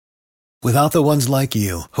Without the ones like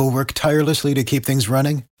you, who work tirelessly to keep things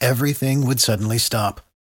running, everything would suddenly stop.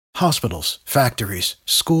 Hospitals, factories,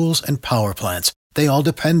 schools, and power plants, they all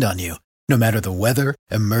depend on you. No matter the weather,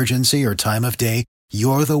 emergency, or time of day,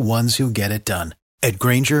 you're the ones who get it done. At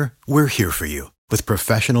Grainger, we're here for you with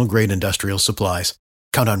professional-grade industrial supplies.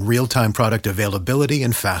 Count on real-time product availability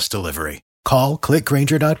and fast delivery. Call, click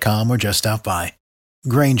Grainger.com, or just stop by.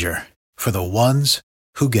 Grainger, for the ones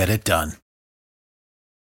who get it done.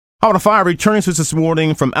 On the fire, returning to us this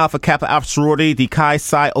morning from Alpha Kappa Alpha Sorority, the Chi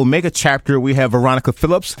Psi Omega chapter, we have Veronica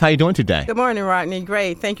Phillips. How are you doing today? Good morning, Rodney.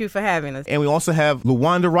 Great. Thank you for having us. And we also have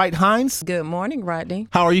Luwanda Wright-Hines. Good morning, Rodney.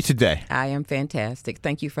 How are you today? I am fantastic.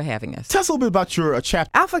 Thank you for having us. Tell us a little bit about your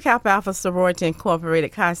chapter. Alpha Kappa Alpha Sorority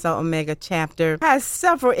Incorporated Chi Psi Omega chapter has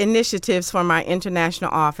several initiatives from our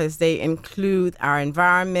international office. They include our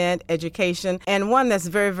environment, education, and one that's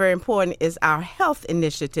very, very important is our health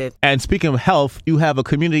initiative. And speaking of health, you have a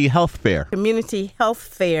community health fair. Community health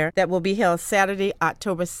fair that will be held Saturday,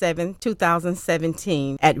 October 7th,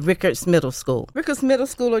 2017 at Rickards Middle School. Rickards Middle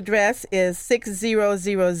School address is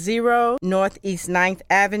 6000 Northeast 9th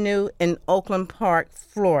Avenue in Oakland Park,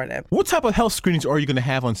 Florida. What type of health screenings are you going to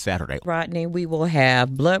have on Saturday? Rodney, we will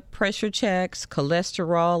have blood pressure checks,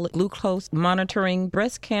 cholesterol, glucose monitoring,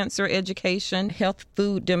 breast cancer education, health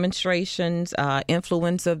food demonstrations,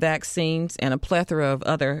 influenza vaccines, and a plethora of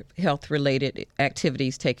other health-related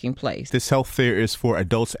activities taking place. This health fair is for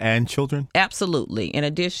adults and children? Absolutely. In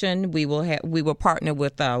addition, we will partner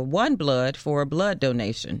with One Blood for blood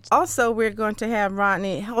donations. Also, we're going to have,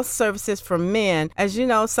 Rodney, health services for men. As you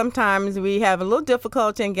know, sometimes we have a little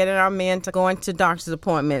difficulty in getting our men to go into doctor's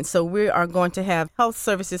appointments. So we are going to have health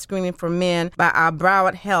services screening for men by our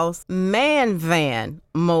Broward Health Man Van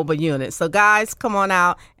mobile unit. So guys, come on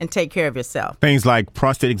out and take care of yourself. Things like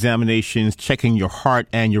prostate examinations, checking your heart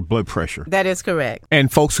and your blood pressure. That is correct.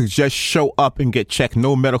 And folks who just show up and get checked.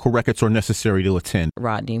 No medical records are necessary to attend.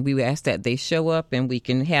 Rodney, we ask that they show up and we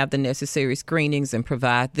can have the necessary screenings and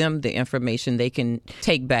provide them the information they can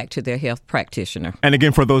take back to their health practitioner. And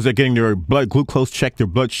again, for those that are getting their blood glucose checked, their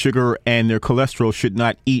blood sugar and their cholesterol should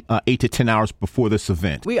not eat 8 to 10 hours before this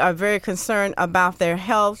event. We are very concerned about their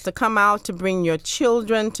health. To come out to bring your children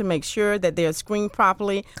to make sure that they are screened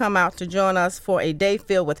properly. Come out to join us for a day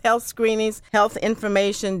filled with health screenings, health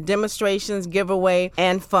information, demonstrations, giveaway,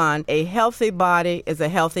 and fun. A healthy body is a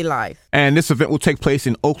healthy life. And this event will take place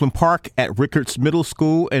in Oakland Park at Rickards Middle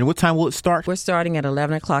School. And what time will it start? We're starting at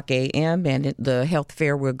 11 o'clock a.m. and the health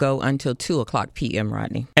fair will go until 2 o'clock p.m.,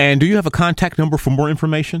 Rodney. And do you have a contact number for more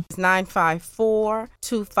information? It's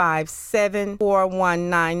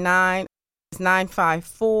 954-257-4199. It's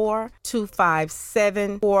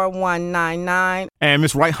 954-257-4199. And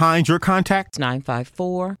Ms. Wright-Hines, your contact? It's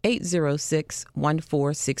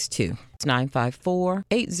 954-806-1462. It's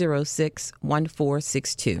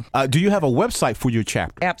 954-806-1462. Do you have a website for your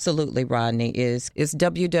chapter? Absolutely, Rodney. It's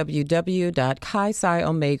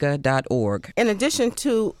www.chipsiomega.org. In addition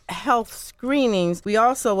to health screenings, we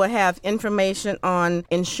also will have information on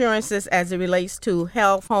insurances as it relates to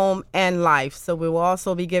health, home, and life. So we will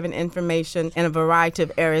also be giving information in a variety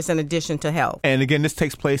of areas in addition to health. And again, this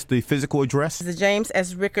takes place, the physical address? The James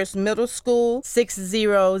S. Rickards Middle School,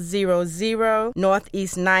 6000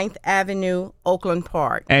 Northeast 9th Avenue, Oakland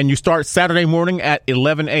Park. And you start Saturday morning at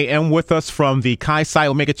 11 a.m. with us from the Chi Psi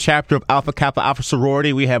Omega chapter of Alpha Kappa Alpha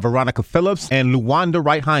Sorority. We have Veronica Phillips and Luwanda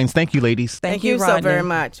Wright-Hines. Thank you, ladies. Thank you so very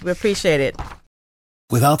much. We appreciate it.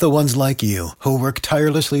 Without the ones like you, who work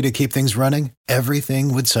tirelessly to keep things running,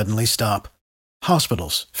 everything would suddenly stop.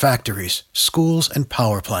 Hospitals, factories, schools, and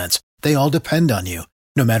power plants, they all depend on you.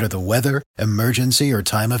 No matter the weather, emergency, or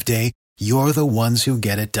time of day, you're the ones who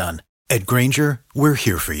get it done. At Grainger, we're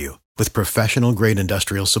here for you with professional-grade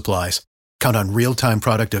industrial supplies. Count on real-time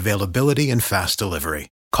product availability and fast delivery.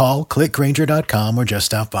 Call, click Grainger.com, or just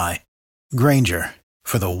stop by. Grainger,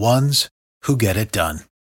 for the ones who get it done.